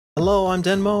Hello, I'm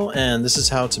Denmo, and this is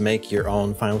how to make your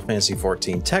own Final Fantasy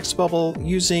XIV text bubble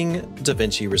using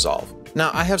Davinci Resolve. Now,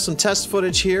 I have some test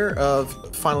footage here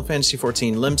of Final Fantasy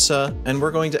XIV Limsa, and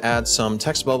we're going to add some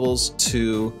text bubbles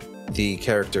to the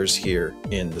characters here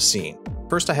in the scene.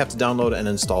 First, I have to download and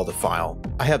install the file.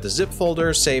 I have the zip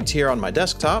folder saved here on my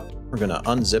desktop. We're going to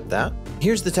unzip that.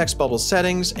 Here's the text bubble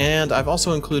settings, and I've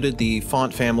also included the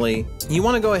font family. You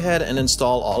want to go ahead and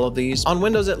install all of these. On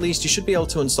Windows at least, you should be able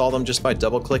to install them just by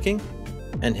double-clicking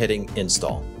and hitting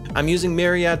install. I'm using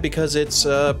Myriad because it's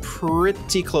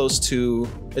pretty close to,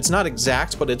 it's not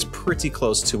exact, but it's pretty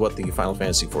close to what the Final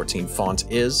Fantasy XIV font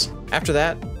is. After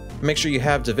that, make sure you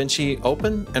have Davinci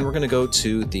open, and we're going to go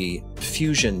to the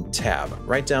Fusion tab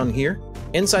right down here.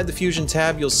 Inside the Fusion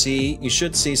tab, you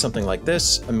should see something like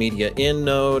this, a media in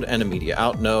node and a media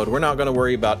out node. We're not going to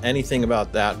worry about anything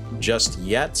about that just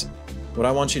yet. What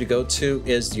I want you to go to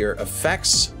is your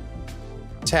Effects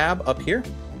tab up here.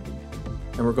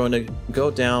 And we're going to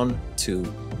go down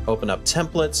to open up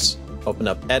Templates, open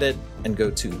up Edit, and go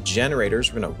to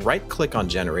Generators. We're going to right-click on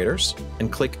Generators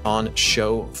and click on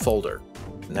Show Folder.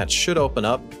 And that should open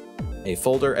up a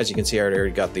folder. As you can see, I already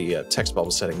got the text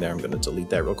bubble setting there. I'm going to delete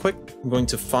that real quick. I'm going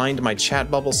to find my chat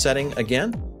bubble setting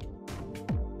again.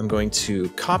 I'm going to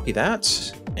copy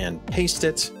that and paste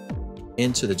it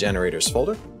into the Generators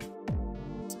folder.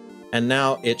 And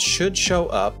now it should show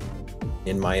up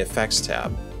in my Effects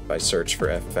tab. If I search for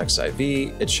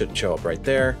FFXIV, it should show up right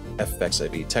there,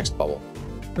 FFXIV text bubble.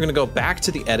 We're going to go back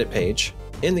to the edit page.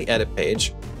 In the edit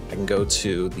page, I can go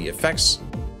to the Effects,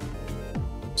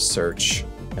 search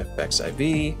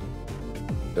FFXIV,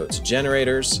 go to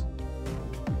Generators,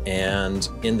 and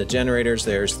in the Generators,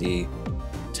 there's the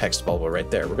text bubble right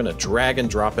there. We're going to drag and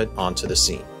drop it onto the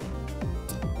scene.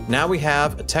 Now we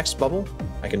have a text bubble.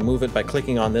 I can move it by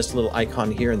clicking on this little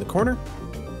icon here in the corner.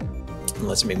 And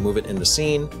lets me move it in the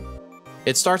scene.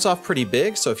 It starts off pretty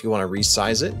big, so if you want to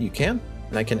resize it, you can.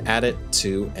 And I can add it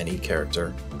to any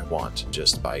character I want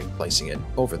just by placing it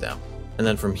over them. And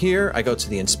then from here, I go to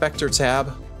the Inspector tab.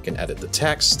 I can edit the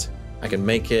text. I can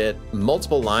make it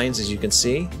multiple lines, as you can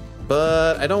see,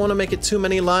 but I don't want to make it too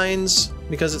many lines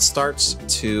because it starts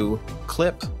to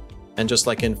clip. And just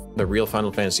like in the real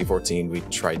Final Fantasy XIV, we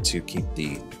tried to keep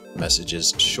the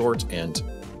messages short and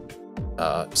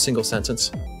single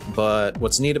sentence. But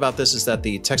what's neat about this is that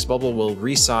the text bubble will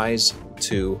resize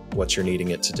to what you're needing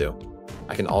it to do.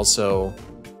 I can also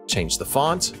change the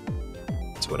font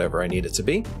to whatever I need it to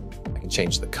be. I can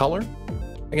change the color.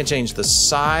 I can change the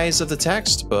size of the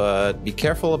text, but be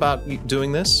careful about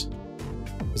doing this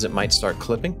because it might start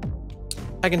clipping.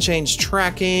 I can change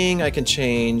tracking. I can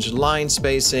change line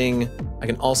spacing. I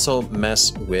can also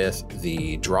mess with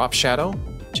the drop shadow,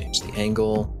 change the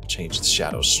angle, change the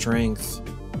shadow strength,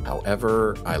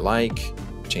 however I like,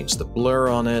 change the blur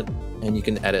on it, and you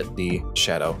can edit the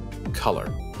shadow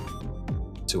color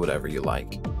to whatever you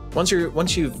like. Once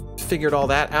you've figured all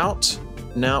that out,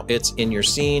 now it's in your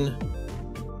scene.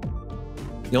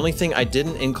 The only thing I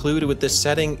didn't include with this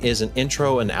setting is an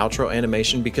intro and outro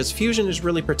animation because Fusion is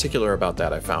really particular about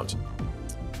that, I found.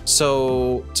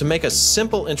 So to make a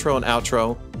simple intro and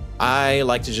outro, I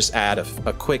like to just add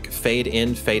a quick fade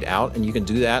in, fade out, and you can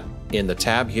do that in the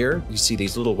tab here. You see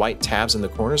these little white tabs in the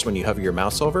corners when you hover your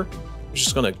mouse over. You're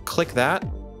just going to click that,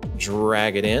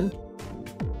 drag it in,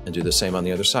 and do the same on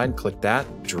the other side. Click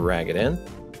that, drag it in,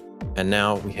 and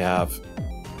now we have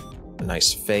a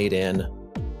nice fade in,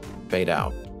 fade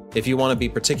out. If you want to be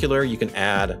particular, you can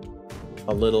add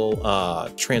a little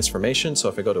transformation. So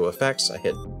if I go to Effects, I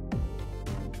hit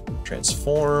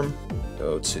Transform,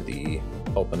 go to the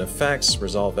Open Effects,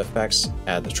 Resolve FX,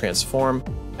 add the Transform,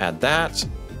 add that.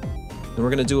 And we're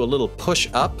going to do a little push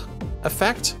up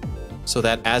effect so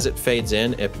that as it fades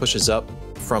in, it pushes up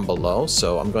from below.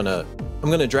 So I'm going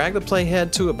to drag the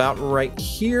playhead to about right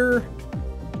here,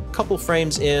 a couple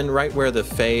frames in, right where the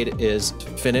fade is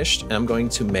finished, and I'm going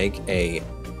to make a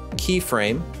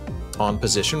keyframe on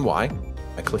position Y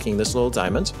by clicking this little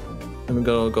diamond. I'm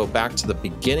going to go back to the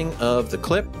beginning of the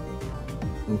clip.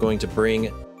 I'm going to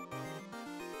bring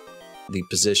the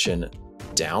position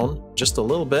down just a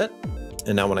little bit,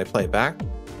 and now when I play it back,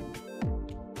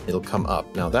 it'll come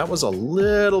up. Now that was a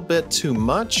little bit too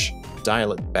much.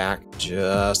 Dial it back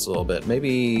just a little bit,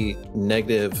 maybe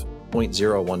negative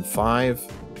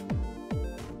 0.015.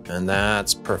 And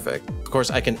that's perfect. Of course,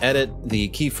 I can edit the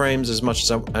keyframes as much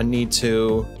as I need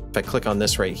to. If I click on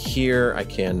this right here, I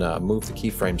can move the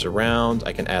keyframes around.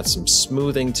 I can add some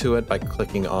smoothing to it by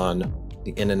clicking on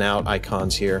the in and out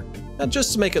icons here, and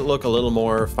just to make it look a little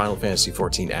more Final Fantasy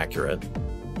XIV accurate.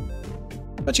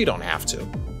 But you don't have to.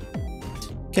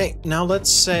 Okay, now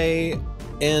let's say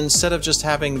instead of just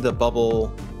having the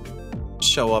bubble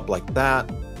show up like that,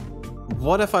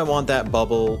 what if I want that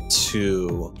bubble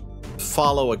to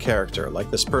follow a character, like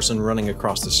this person running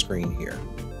across the screen here?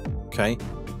 Okay,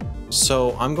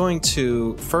 so I'm going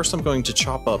to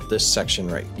chop up this section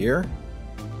right here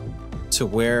to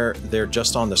where they're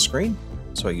just on the screen.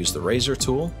 So I use the razor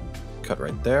tool, cut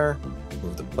right there,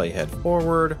 move the playhead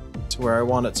forward to where I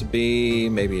want it to be,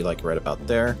 maybe like right about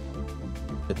there.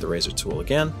 Hit the razor tool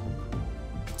again.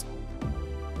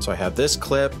 So I have this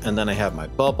clip, and then I have my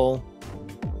bubble.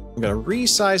 I'm going to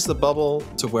resize the bubble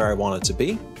to where I want it to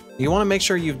be. You want to make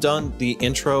sure you've done the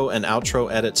intro and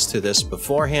outro edits to this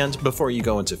beforehand before you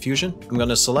go into Fusion. I'm going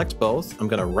to select both. I'm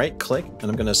going to right click, and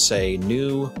I'm going to say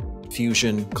New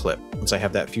Fusion Clip. Once I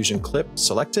have that Fusion clip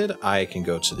selected, I can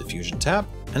go to the Fusion tab.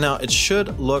 And now it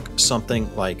should look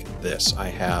something like this. I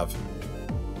have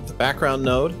the background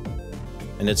node,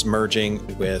 and it's merging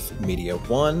with Media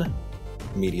 1,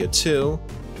 Media 2,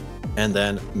 and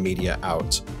then Media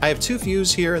Out. I have two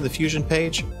views here in the Fusion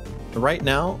page. Right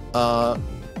now,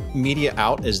 Media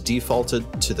Out is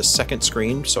defaulted to the second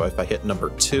screen, so if I hit number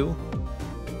 2,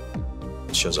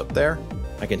 it shows up there.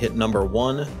 I can hit number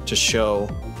 1 to show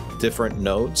different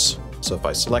nodes. So if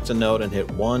I select a node and hit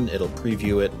 1, it'll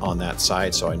preview it on that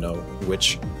side so I know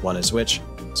which one is which.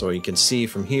 So you can see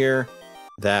from here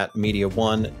that Media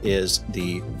 1 is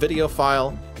the video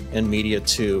file and Media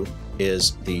 2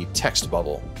 is the text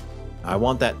bubble. I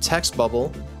want that text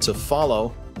bubble to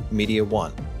follow Media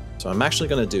 1. So I'm actually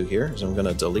going to do here is I'm going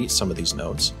to delete some of these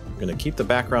nodes. I'm going to keep the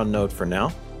background node for now.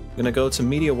 I'm going to go to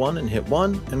Media 1 and hit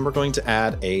 1, and we're going to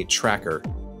add a tracker.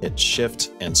 Hit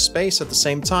Shift and Space at the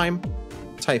same time.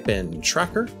 Type in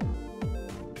tracker.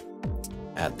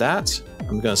 Add that.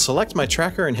 I'm going to select my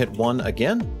tracker and hit 1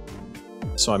 again.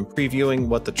 So I'm previewing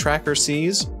what the tracker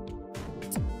sees.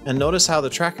 And notice how the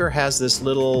tracker has this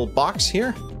little box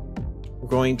here. We're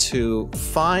going to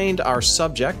find our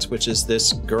subject, which is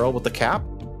this girl with the cap,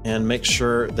 and make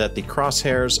sure that the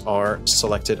crosshairs are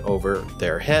selected over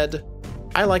their head.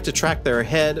 I like to track their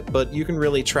head, but you can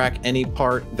really track any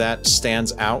part that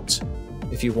stands out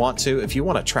if you want to. If you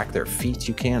want to track their feet,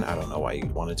 you can. I don't know why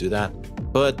you'd want to do that,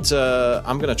 but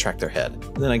I'm going to track their head.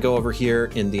 And then I go over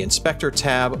here in the Inspector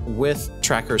tab with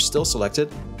tracker still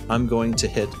selected. I'm going to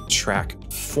hit Track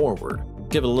Forward.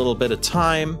 Give it a little bit of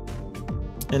time,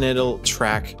 and it'll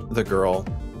track the girl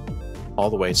all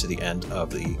the way to the end of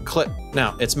the clip.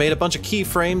 Now, it's made a bunch of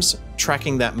keyframes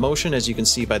tracking that motion, as you can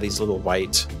see by these little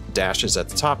white dashes at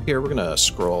the top here. We're going to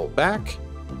scroll back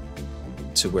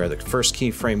to where the first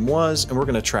keyframe was, and we're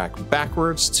going to track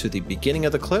backwards to the beginning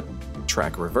of the clip,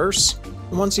 track reverse.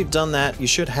 And once you've done that, you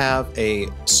should have a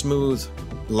smooth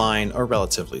line, or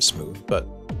relatively smooth, but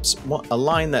a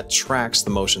line that tracks the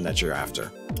motion that you're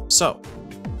after. So,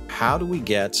 how do we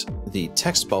get the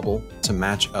text bubble to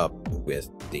match up with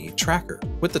the tracker?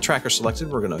 With the tracker selected,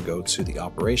 we're going to go to the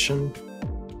operation,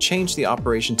 change the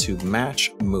operation to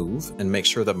match move, and make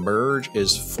sure the merge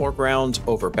is foreground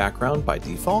over background by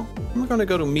default. And we're going to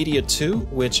go to Media 2,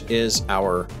 which is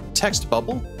our text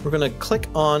bubble. We're going to click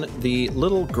on the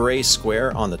little gray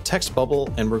square on the text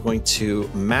bubble, and we're going to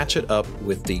match it up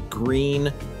with the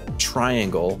green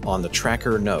triangle on the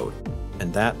tracker node.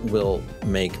 And that will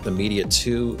make the Media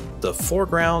 2 the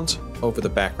foreground over the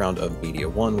background of Media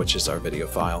 1, which is our video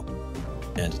file.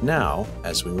 And now,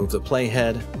 as we move the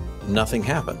playhead, nothing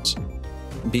happens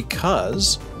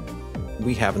because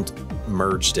we haven't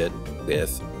merged it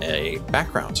with a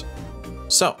background.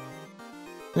 So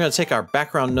we're going to take our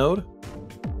background node,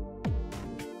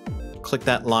 click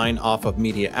that line off of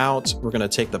Media Out. We're going to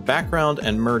take the background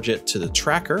and merge it to the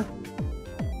tracker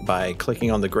by clicking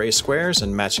on the gray squares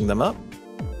and matching them up.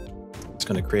 It's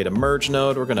going to create a merge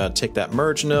node. We're going to take that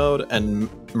merge node and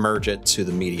merge it to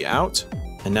the Media Out.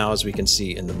 And now, as we can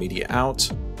see in the Media Out,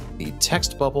 the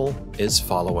text bubble is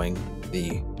following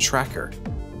the tracker.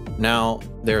 Now,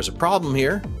 there's a problem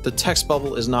here. The text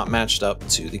bubble is not matched up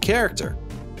to the character.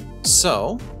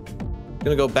 So, I'm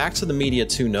going to go back to the Media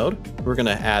 2 node. We're going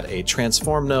to add a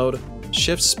transform node,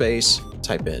 shift space,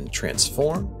 type in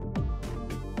transform,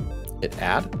 hit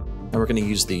add, and we're going to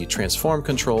use the transform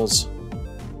controls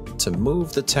to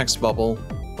move the text bubble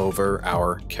over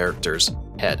our character's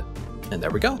head. And there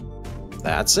we go.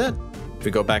 That's it. If we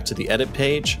go back to the edit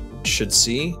page, you should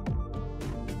see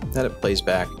that it plays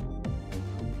back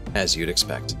as you'd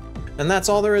expect. And that's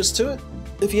all there is to it.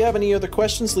 If you have any other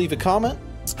questions, leave a comment.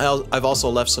 I've also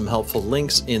left some helpful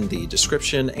links in the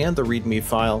description and the README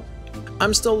file.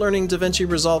 I'm still learning Davinci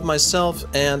Resolve myself,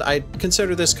 and I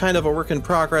consider this kind of a work in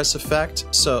progress effect,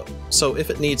 so if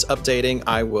it needs updating,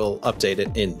 I will update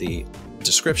it in the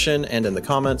description and in the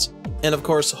comments. And of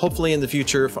course, hopefully in the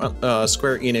future,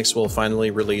 Square Enix will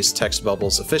finally release text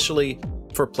bubbles officially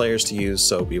for players to use,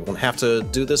 so we won't have to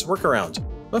do this workaround.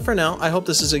 But for now, I hope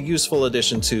this is a useful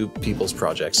addition to people's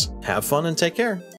projects. Have fun and take care!